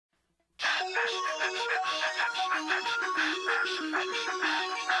Forfeit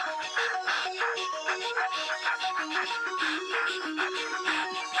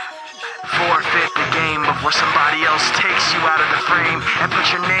the game before somebody else takes you out of the frame and put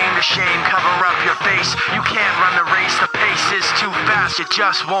your name to shame, cover up your face. You can't run the race, the pace is too fast, it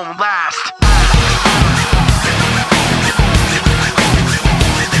just won't last.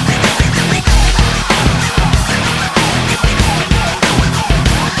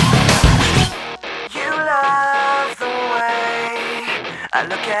 I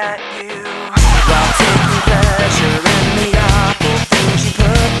look at you while taking pleasure in the awful things you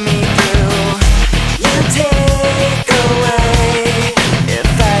put me through. You take away if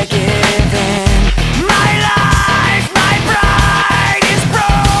I give in. My life, my pride is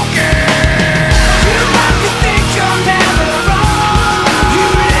broken. You like to think you're never wrong. You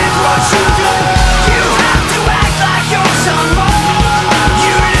live what you do. You have to act like you're someone.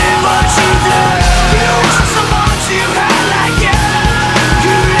 You live what you do. You want someone to hurt like you.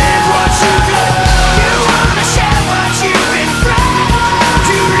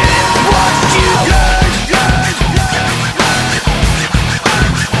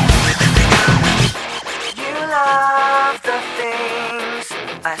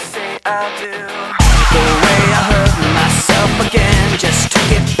 I say I'll do the way I hurt myself again just to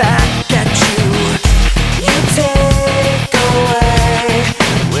get back at you. You take away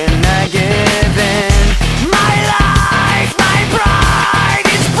when I give in. My life, my pride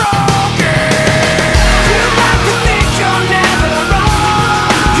is broken. You like to think you're never wrong.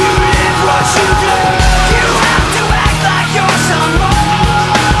 You live what you do. You have to act like you're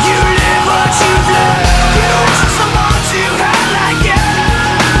someone. You live what you do. You want someone to hurt like you.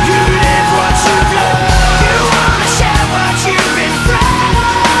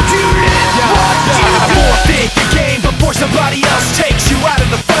 Somebody else takes you out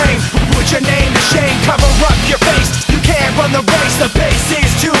of the frame. Put your name to shame, cover up your face. You can't run the race, the pace is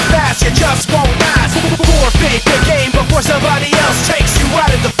too fast, you just won't last. Forfeit the game before somebody else takes you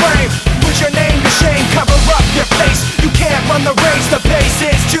out of the frame. Put your name to shame, cover up your face. You can't run the race, the pace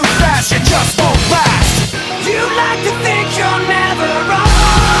is too fast, you just